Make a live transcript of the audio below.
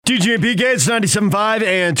DJ and PK, it's 97.5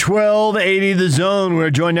 and 1280 The Zone. We're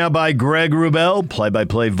joined now by Greg Wrubell,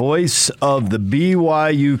 play-by-play voice of the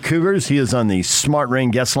BYU Cougars. He is on the Smart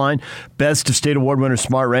Rain guest line. Best of State Award winner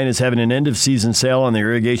Smart Rain is having an end-of-season sale on the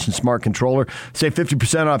Irrigation Smart Controller. Save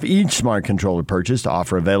 50% off each Smart Controller purchase.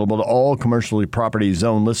 Offer available to all commercially property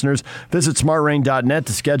zone listeners. Visit smartrain.net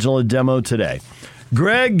to schedule a demo today.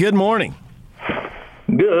 Greg, good morning.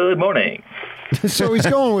 Good morning. So he's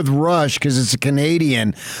going with Rush because it's a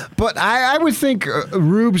Canadian. But I would think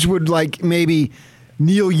Rubes would like maybe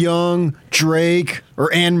Neil Young, Drake,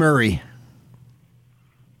 or Anne Murray.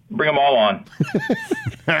 Bring them all on.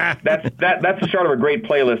 That's the start of a great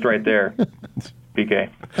playlist right there, PK.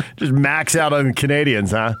 Just max out on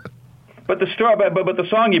Canadians, huh? But the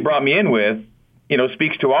song you brought me in with,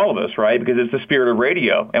 speaks to all of us, right? Because it's the spirit of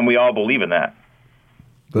radio, and we all believe in that.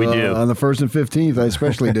 We do. On the 1st and 15th, I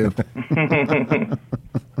especially do.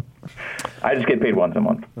 I just get paid once a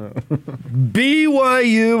month.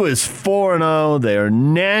 BYU is 4-0. They are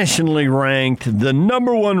nationally ranked. The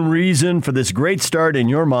number one reason for this great start in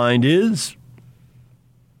your mind is?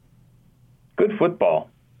 Good football.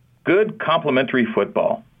 Good complementary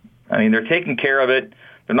football. I mean, they're taking care of it.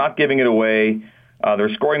 They're not giving it away.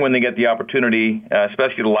 They're scoring when they get the opportunity,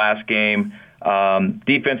 especially the last game.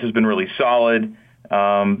 Defense has been really solid.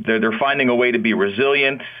 They're finding a way to be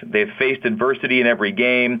resilient. They've faced adversity in every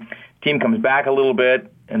game. Team comes back a little bit,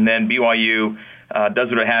 and then BYU does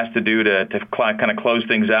what it has to do to kind of close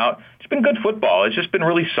things out. It's been good football. It's just been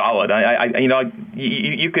really solid.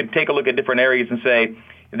 You could take a look at different areas and say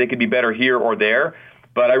they could be better here or there,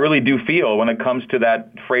 but I really do feel when it comes to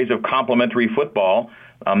that phrase of complementary football,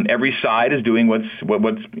 every side is doing what's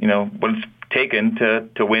taken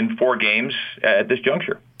to win 4 games at this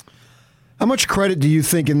juncture. How much credit do you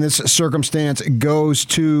think in this circumstance goes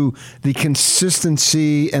to the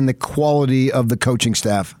consistency and the quality of the coaching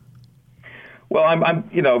staff? Well,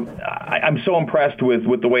 I'm so impressed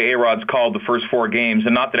with the way A-Rod's called the first 4 games,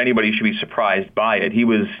 and not that anybody should be surprised by it. He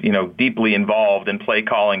was, deeply involved in play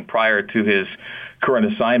calling prior to his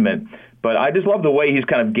current assignment. But I just love the way he's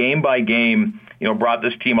kind of game by game, brought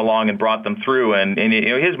this team along and brought them through. And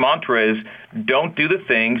his mantra is, don't do the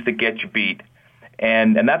things that get you beat.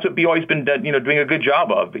 And that's what BYU's been doing a good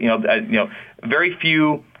job of. Very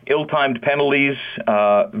few ill-timed penalties,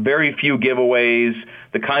 very few giveaways,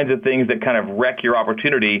 the kinds of things that kind of wreck your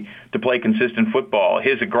opportunity to play consistent football.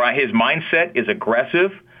 His mindset is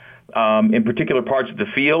aggressive in particular parts of the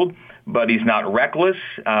field, but he's not reckless.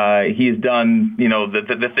 He's done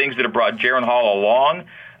the things that have brought Jaron Hall along.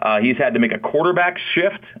 He's had to make a quarterback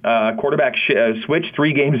switch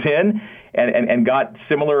 3 games in. And got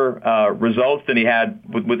similar results than he had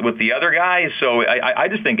with the other guys. So I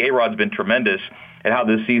just think A-Rod's been tremendous at how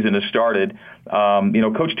this season has started.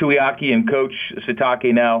 Coach Tuiaki and Coach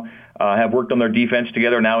Sitake now have worked on their defense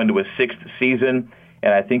together now into a 6th season.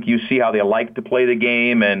 And I think you see how they like to play the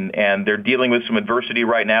game, and they're dealing with some adversity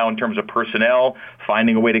right now in terms of personnel,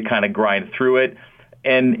 finding a way to kind of grind through it.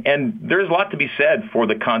 And there's a lot to be said for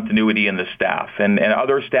the continuity in the staff. And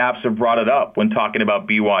other staffs have brought it up when talking about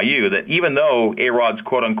BYU, that even though A-Rod's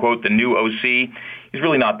quote-unquote the new OC, he's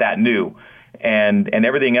really not that new. And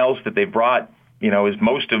everything else that they've brought, is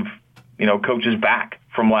most of, coaches back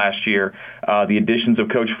from last year. The additions of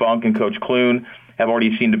Coach Funk and Coach Clune have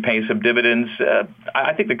already seemed to pay some dividends.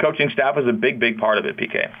 I think the coaching staff is a big, big part of it,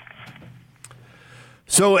 PK.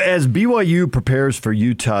 So as BYU prepares for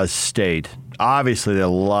Utah State, obviously a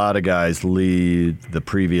lot of guys leave the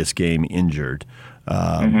previous game injured.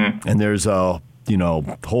 And there's a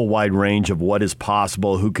whole wide range of what is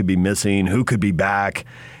possible, who could be missing, who could be back.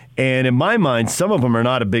 And in my mind, some of them are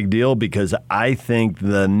not a big deal because I think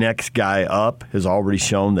the next guy up has already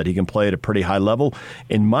shown that he can play at a pretty high level.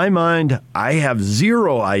 In my mind, I have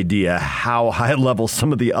zero idea how high level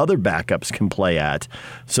some of the other backups can play at.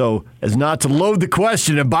 So as not to load the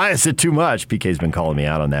question and bias it too much, PK's been calling me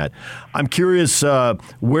out on that. I'm curious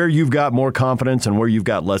where you've got more confidence and where you've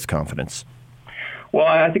got less confidence. Well,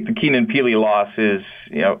 I think the Keenan Peely loss is,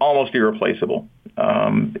 almost irreplaceable.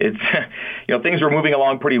 It's, things were moving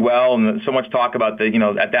along pretty well, and so much talk about the,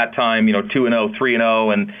 at that time, 2-0,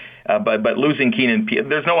 3-0, and but losing Keenan Peely,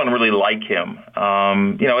 there's no one really like him.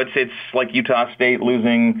 It's like Utah State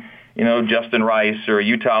losing, Justin Rice, or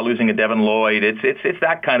Utah losing a Devin Lloyd. It's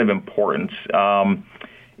that kind of importance.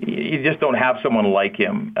 You just don't have someone like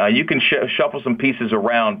him. You can shuffle some pieces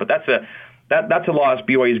around, but that's a loss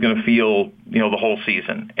BYU is going to feel, the whole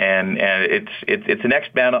season, and it's an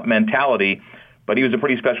next man up mentality. But he was a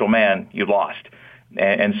pretty special man. You lost.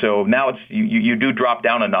 And so now it's you do drop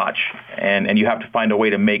down a notch, and you have to find a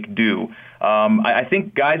way to make do. I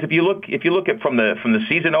think, guys, if you look at from the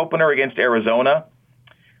season opener against Arizona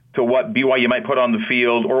to what BYU might put on the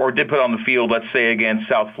field or did put on the field, let's say against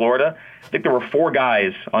South Florida, I think there were 4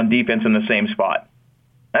 guys on defense in the same spot.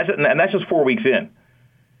 And that's just 4 weeks in.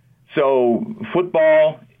 So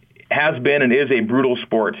football has been and is a brutal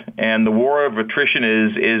sport, and the war of attrition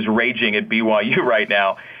is raging at BYU right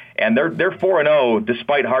now. And they're 4-0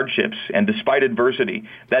 despite hardships and despite adversity.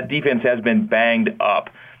 That defense has been banged up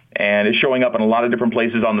and is showing up in a lot of different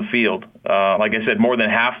places on the field. Like I said, more than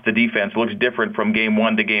half the defense looks different from game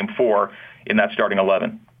 1 to game 4 in that starting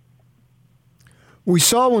 11. We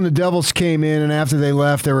saw when the Devils came in, and after they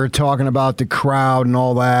left, they were talking about the crowd and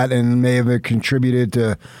all that, and may have contributed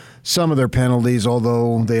to some of their penalties,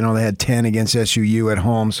 although they had 10 against SUU at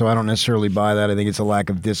home, so I don't necessarily buy that. I think it's a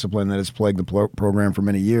lack of discipline that has plagued the program for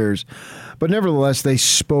many years. But nevertheless, they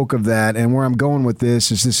spoke of that, and where I'm going with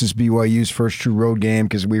this is BYU's first true road game,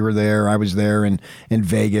 because we were there, I was there in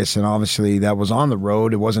Vegas, and obviously that was on the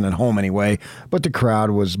road. It wasn't at home anyway, but the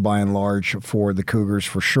crowd was by and large for the Cougars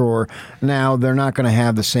for sure. Now, they're not going to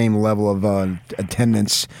have the same level of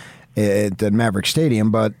attendance at Maverick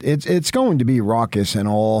Stadium, but it's going to be raucous and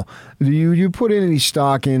all. Do you put any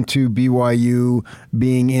stock into BYU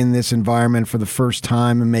being in this environment for the first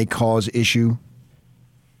time and may cause issue?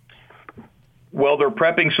 Well, they're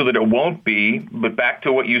prepping so that it won't be, but back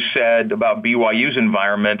to what you said about BYU's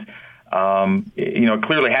environment,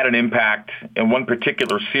 clearly had an impact in one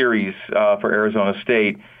particular series for Arizona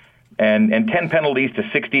State. And 10 penalties to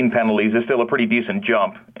 16 penalties is still a pretty decent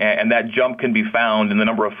jump. And that jump can be found in the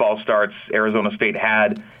number of false starts Arizona State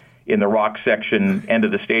had in the rock section end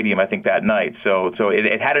of the stadium, I think, that night. So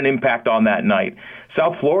it had an impact on that night.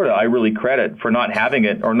 South Florida, I really credit for not having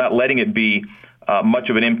it or not letting it be much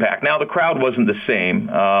of an impact. Now, the crowd wasn't the same.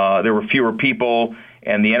 There were fewer people,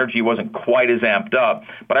 and the energy wasn't quite as amped up.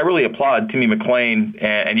 But I really applaud Timmy McLean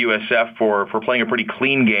and USF for playing a pretty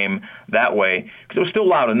clean game that way, because it was still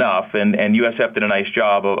loud enough, and USF did a nice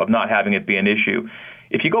job of not having it be an issue.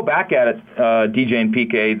 If you go back at it, DJ and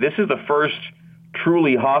PK, this is the first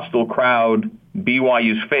truly hostile crowd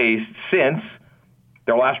BYU's faced since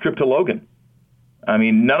their last trip to Logan. I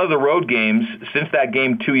mean, none of the road games since that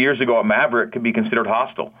game 2 years ago at Maverick could be considered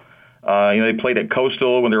hostile. They played at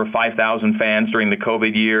Coastal when there were 5,000 fans during the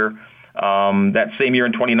COVID year. That same year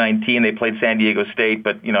in 2019, they played San Diego State,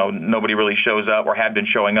 but nobody really shows up or had been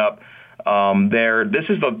showing up there. This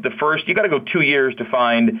is the first. You got to go 2 years to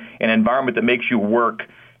find an environment that makes you work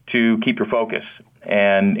to keep your focus.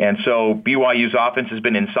 And so BYU's offense has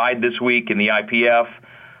been inside this week in the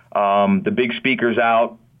IPF. The big speakers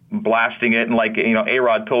out, blasting it, and like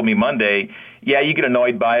A-Rod told me Monday, yeah, you get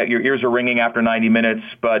annoyed by it. Your ears are ringing after 90 minutes,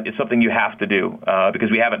 but it's something you have to do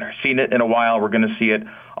because we haven't seen it in a while. We're going to see it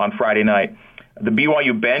on Friday night. The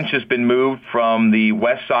BYU bench has been moved from the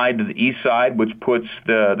west side to the east side, which puts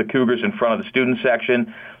the Cougars in front of the student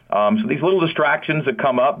section. So these little distractions that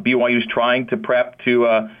come up, BYU's trying to prep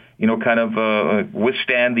to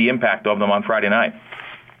withstand the impact of them on Friday night.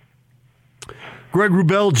 Greg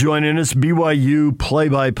Wrubell joining us, BYU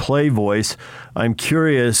play-by-play voice. I'm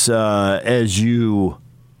curious, as you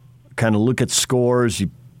kind of look at scores,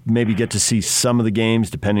 you maybe get to see some of the games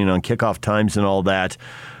depending on kickoff times and all that.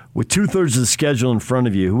 With 2/3 of the schedule in front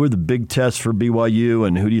of you, who are the big tests for BYU,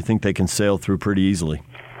 and who do you think they can sail through pretty easily?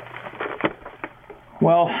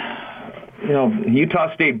 Well,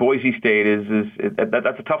 Utah State, Boise State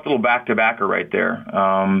that's a tough little back-to-backer right there.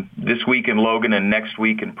 This week in Logan and next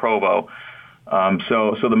week in Provo.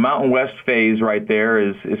 So the Mountain West phase right there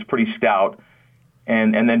is pretty stout.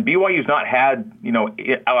 And then BYU's not had,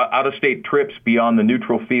 out-of-state trips beyond the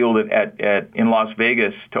neutral field in Las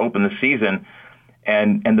Vegas to open the season.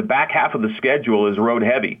 And the back half of the schedule is road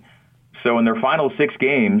heavy. So in their final 6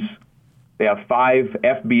 games, they have 5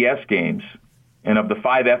 FBS games. And of the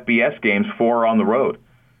 5 FBS games, 4 are on the road.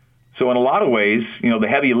 So in a lot of ways, the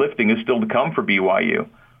heavy lifting is still to come for BYU.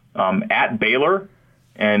 At Baylor,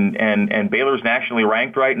 and Baylor's nationally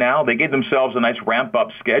ranked right now. They gave themselves a nice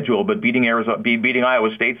ramp-up schedule, but beating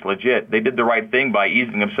Iowa State's legit. They did the right thing by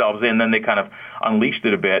easing themselves in, then they kind of unleashed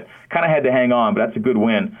it a bit. Kind of had to hang on, but that's a good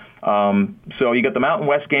win. So you got the Mountain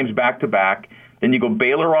West games back-to-back. Then you go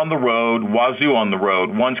Baylor on the road, Wazoo on the road.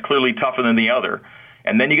 One's clearly tougher than the other.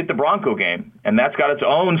 And then you get the Bronco game, and that's got its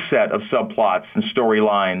own set of subplots and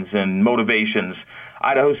storylines and motivations.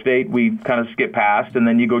 Idaho State, we kind of skip past, and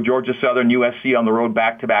then you go Georgia Southern, USC on the road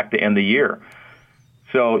back-to-back to end the year.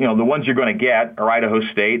 So, the ones you're going to get are Idaho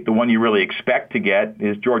State. The one you really expect to get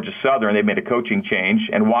is Georgia Southern. They've made a coaching change,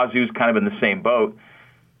 and Wazoo's kind of in the same boat.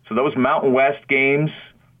 So those Mountain West games,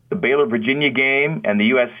 the Baylor-Virginia game, and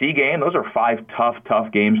the USC game, those are 5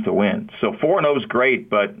 tough games to win. So 4-0 is great,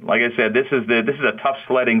 but like I said, this is a tough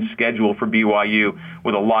sledding schedule for BYU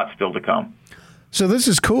with a lot still to come. So this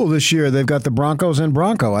is cool this year. They've got the Broncos and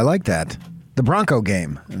Bronco. I like that. The Bronco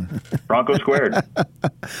game. Bronco squared.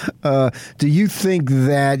 Do you think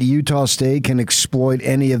that Utah State can exploit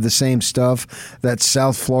any of the same stuff that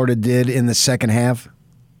South Florida did in the second half?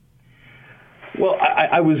 Well,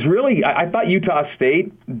 I thought Utah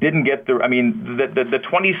State didn't get the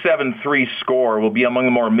 27-3 score will be among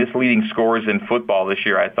the more misleading scores in football this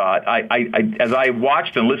year, I thought. As I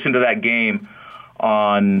watched and listened to that game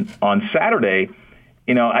on Saturday,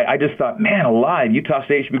 I just thought, man alive, Utah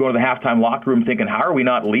State should be going to the halftime locker room thinking, how are we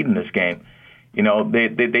not leading this game?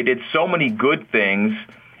 They did so many good things,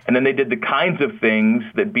 and then they did the kinds of things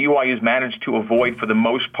that BYU's managed to avoid for the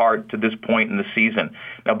most part to this point in the season.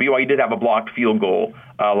 Now, BYU did have a blocked field goal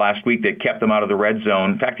last week that kept them out of the red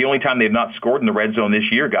zone. In fact, the only time they've not scored in the red zone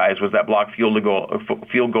this year, guys, was that blocked field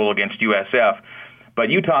goal against USF. But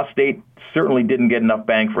Utah State certainly didn't get enough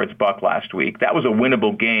bang for its buck last week. That was a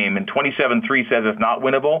winnable game, and 27-3 says it's not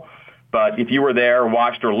winnable. But if you were there,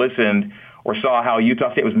 watched or listened, or saw how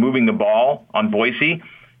Utah State was moving the ball on Boise,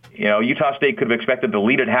 Utah State could have expected to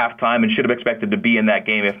lead at halftime and should have expected to be in that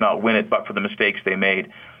game, if not win it, but for the mistakes they made.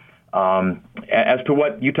 As to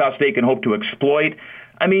what Utah State can hope to exploit,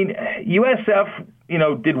 USF,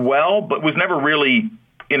 did well, but was never really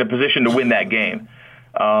in a position to win that game.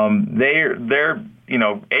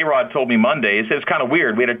 A-Rod told me Monday, he said it's kind of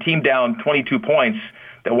weird. We had a team down 22 points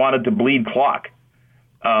that wanted to bleed clock.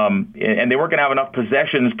 And they weren't going to have enough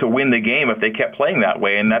possessions to win the game if they kept playing that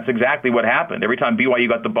way, and that's exactly what happened. Every time BYU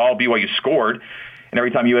got the ball, BYU scored, and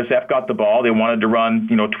every time USF got the ball, they wanted to run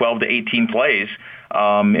 12 to 18 plays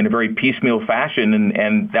in a very piecemeal fashion,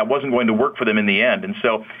 and that wasn't going to work for them in the end. And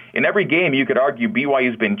so in every game, you could argue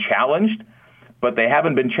BYU's been challenged, but they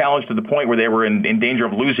haven't been challenged to the point where they were in danger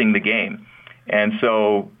of losing the game. And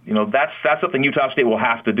so, that's something Utah State will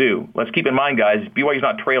have to do. Let's keep in mind, guys, BYU's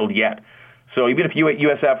not trailed yet. So even if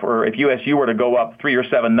USF or if USU were to go up 3 or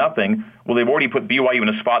 7-0, well, they've already put BYU in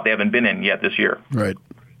a spot they haven't been in yet this year. Right.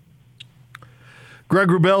 Greg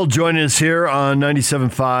Wrubell joining us here on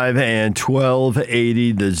 97.5 and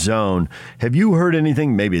 1280 The Zone. Have you heard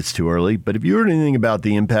anything, maybe it's too early, but have you heard anything about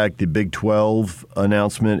the impact the Big 12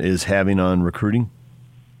 announcement is having on recruiting?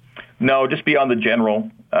 No, just beyond the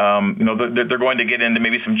general. They're going to get into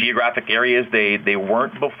maybe some geographic areas they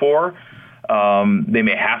weren't before. They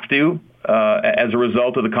may have to as a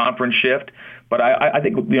result of the conference shift. But I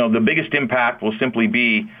think the biggest impact will simply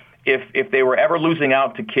be if they were ever losing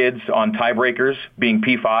out to kids on tiebreakers being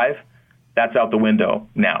P5, that's out the window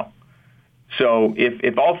now. So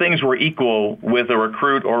if all things were equal with a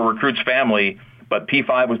recruit or a recruit's family, but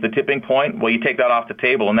P5 was the tipping point, well, you take that off the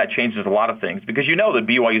table, and that changes a lot of things. Because that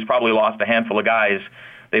BYU's probably lost a handful of guys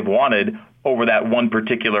they've wanted over that one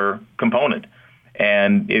particular component.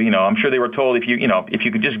 And, I'm sure they were told if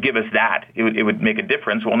you could just give us that, it would make a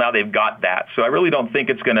difference. Well, now they've got that. So I really don't think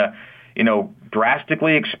it's going to,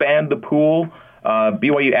 drastically expand the pool.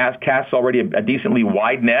 BYU casts already a decently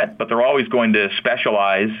wide net, but they're always going to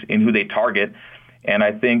specialize in who they target. And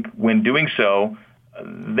I think when doing so,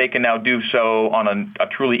 they can now do so on a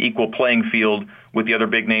truly equal playing field with the other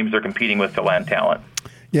big names they're competing with to land talent.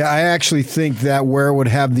 Yeah, I actually think that where it would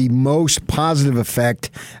have the most positive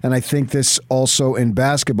effect, and I think this also in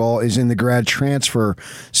basketball, is in the grad transfer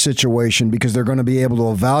situation because they're going to be able to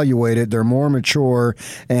evaluate it. They're more mature,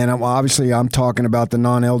 and I'm talking about the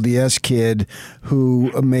non-LDS kid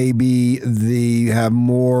who maybe have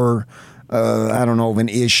more I don't know of an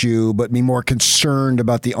issue, but be more concerned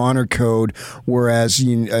about the honor code, whereas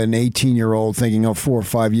an 18-year-old thinking of 4 or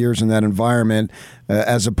 5 years in that environment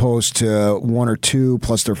as opposed to 1 or 2,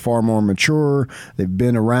 plus they're far more mature. They've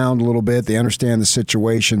been around a little bit. They understand the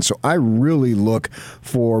situation. So I really look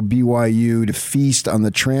for BYU to feast on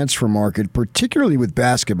the transfer market, particularly with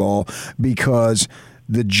basketball, because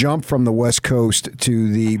the jump from the West Coast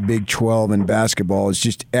to the Big 12 in basketball is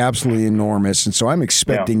just absolutely enormous. And so I'm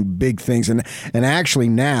expecting big things. And actually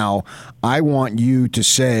now I want you to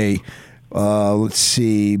say, let's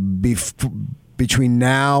see, between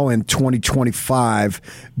now and 2025,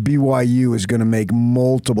 BYU is going to make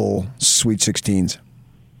multiple Sweet 16s.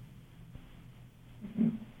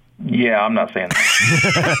 Yeah, I'm not saying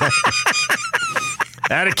that.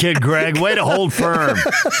 Atta kid, Greg. Way to hold firm.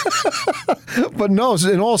 But no,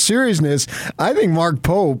 in all seriousness, I think Mark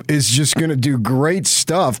Pope is just going to do great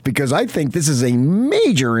stuff because I think this is a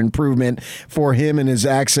major improvement for him and his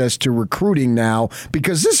access to recruiting now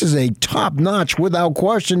because this is a top-notch, without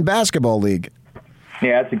question, basketball league.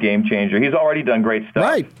 Yeah, it's a game changer. He's already done great stuff.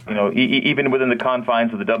 Right. Even within the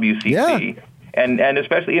confines of the WCC. Yeah. And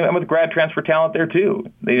especially with grad transfer talent there too.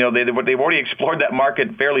 They've already explored that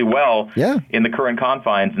market fairly well in the current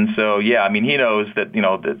confines. And so, yeah, I mean, he knows that,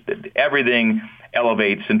 that everything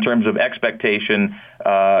elevates in terms of expectation,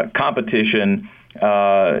 competition,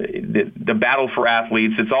 the battle for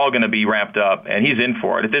athletes. It's all going to be ramped up, and he's in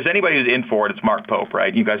for it. If there's anybody who's in for it, it's Mark Pope,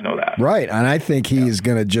 right? You guys know that. Right, and I think he is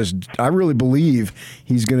going to I really believe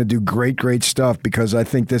he's going to do great stuff, because I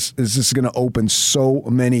think this is going to open so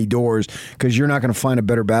many doors, because you're not going to find a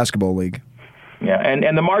better basketball league. Yeah,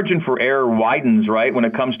 and the margin for error widens, right, when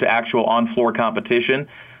it comes to actual on-floor competition.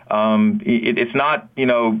 It's not,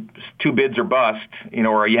 two bids or bust,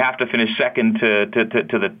 or you have to finish second to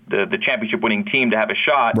the championship-winning team to have a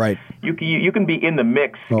shot. Right. You can be in the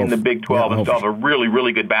mix in the Big 12 and still have a really,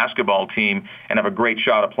 really good basketball team and have a great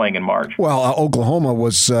shot at playing in March. Well, Oklahoma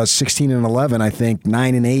was 16-11, I think,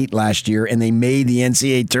 9-8 last year, and they made the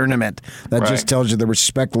NCAA tournament. That just tells you the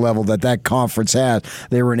respect level that conference has.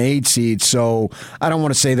 They were an 8 seed, so I don't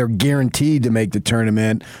want to say they're guaranteed to make the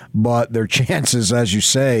tournament, but their chances, as you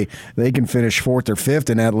say, they can finish 4th or 5th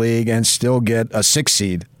in that league and still get a 6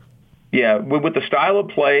 seed. Yeah, with the style of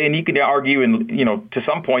play, and you can argue, to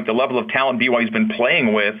some point, the level of talent BYU's been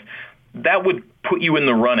playing with, that would put you in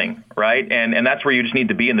the running, right? And that's where you just need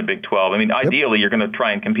to be in the Big 12. I mean, ideally, you're going to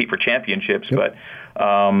try and compete for championships, but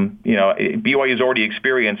BYU's already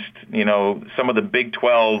experienced, some of the Big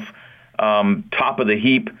 12 top of the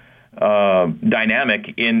heap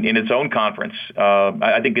dynamic in its own conference.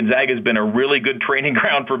 I think Gonzaga has been a really good training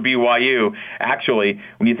ground for BYU, actually,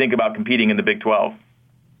 when you think about competing in the Big 12.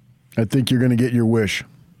 I think you're going to get your wish.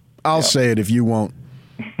 I'll say it if you won't.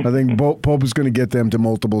 I think Pope is going to get them to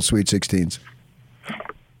multiple Sweet 16s.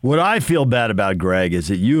 What I feel bad about, Greg, is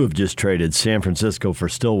that you have just traded San Francisco for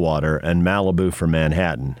Stillwater and Malibu for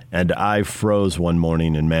Manhattan. And I froze one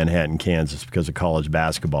morning in Manhattan, Kansas because of college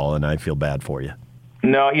basketball, and I feel bad for you.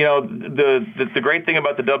 No, the great thing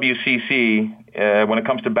about the WCC when it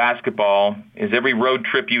comes to basketball is every road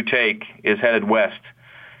trip you take is headed west.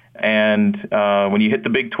 And when you hit the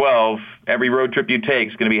Big 12, every road trip you take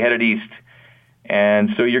is going to be headed east. And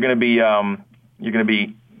so you're going to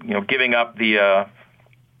be giving up the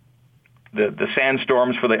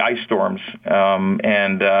sandstorms for the ice storms,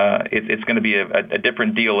 and it's going to be a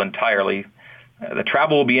different deal entirely. The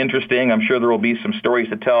travel will be interesting. I'm sure there will be some stories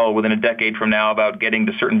to tell within a decade from now about getting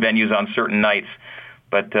to certain venues on certain nights.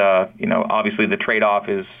 But obviously the trade-off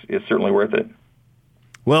is certainly worth it.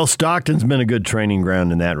 Well, Stockton's been a good training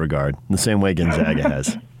ground in that regard, the same way Gonzaga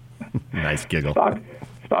has. Nice giggle.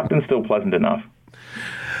 Stockton's still pleasant enough.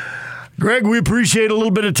 Greg, we appreciate a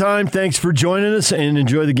little bit of time. Thanks for joining us, and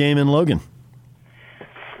enjoy the game in Logan.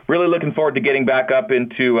 Really looking forward to getting back up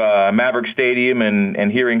into Maverick Stadium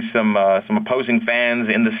and hearing some opposing fans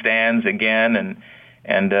in the stands again.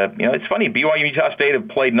 And it's funny, BYU and Utah State have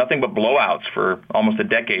played nothing but blowouts for almost a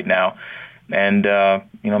decade now. And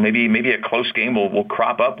maybe a close game will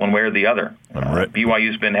crop up one way or the other.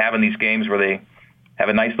 BYU's been having these games where they have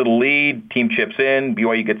a nice little lead, team chips in,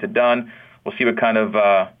 BYU gets it done. We'll see what kind of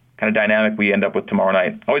dynamic we end up with tomorrow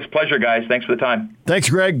night. Always a pleasure, guys. Thanks for the time. Thanks,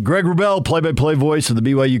 Greg. Greg Wrubell, play-by-play voice of the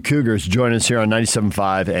BYU Cougars, join us here on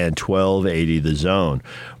 97.5 and 1280 The Zone.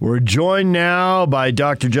 We're joined now by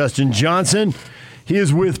Dr. Justin Johnson. He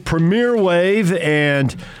is with Premier Wave,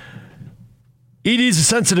 and ED is a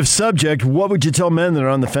sensitive subject. What would you tell men that are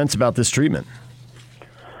on the fence about this treatment?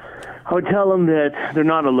 I would tell them that they're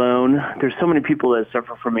not alone. There's so many people that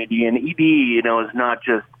suffer from ED, and ED, is not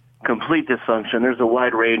just complete dysfunction. There's a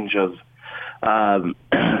wide range of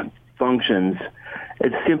functions.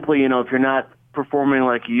 It's simply, if you're not performing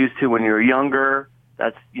like you used to when you were younger,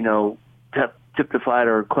 that's, typified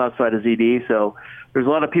or classified as ED. So there's a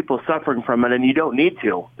lot of people suffering from it, and you don't need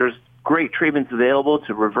to. There's great treatments available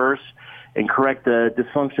to reverse and correct the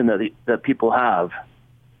dysfunction that people have.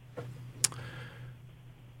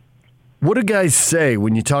 What do guys say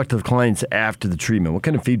when you talk to the clients after the treatment? What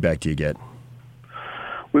kind of feedback do you get?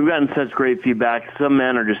 We've gotten such great feedback. Some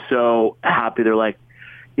men are just so happy. They're like,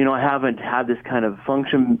 I haven't had this kind of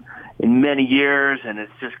function in many years, and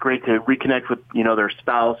it's just great to reconnect with, their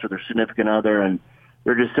spouse or their significant other, and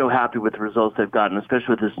they're just so happy with the results they've gotten,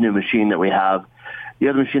 especially with this new machine that we have. The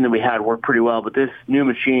other machine that we had worked pretty well, but this new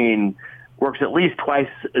machine works at least twice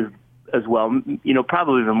as well,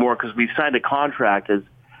 probably even more, because we've signed a contract as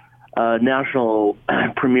national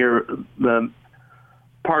premier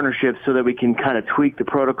partnerships so that we can kind of tweak the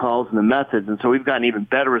protocols and the methods. And so we've gotten even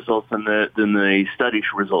better results than the study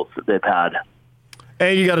results that they've had.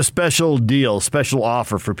 And you got a special deal, special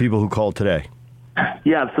offer for people who call today.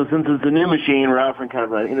 Yeah, so since it's a new machine, we're offering kind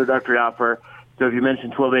of an introductory offer. So if you mention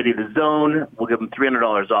 1280 The Zone, we'll give them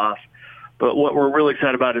 $300 off. But what we're really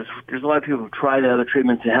excited about is there's a lot of people who've tried the other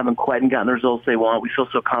treatments and haven't quite gotten the results they want. We feel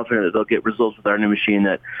so confident that they'll get results with our new machine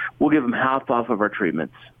that we'll give them half off of our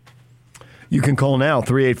treatments. You can call now,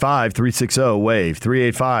 385-360-WAVE,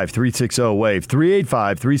 385-360-WAVE,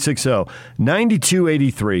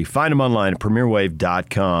 385-360-9283. Find them online at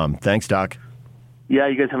premierwave.com. Thanks, Doc. Yeah,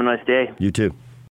 you guys have a nice day. You too.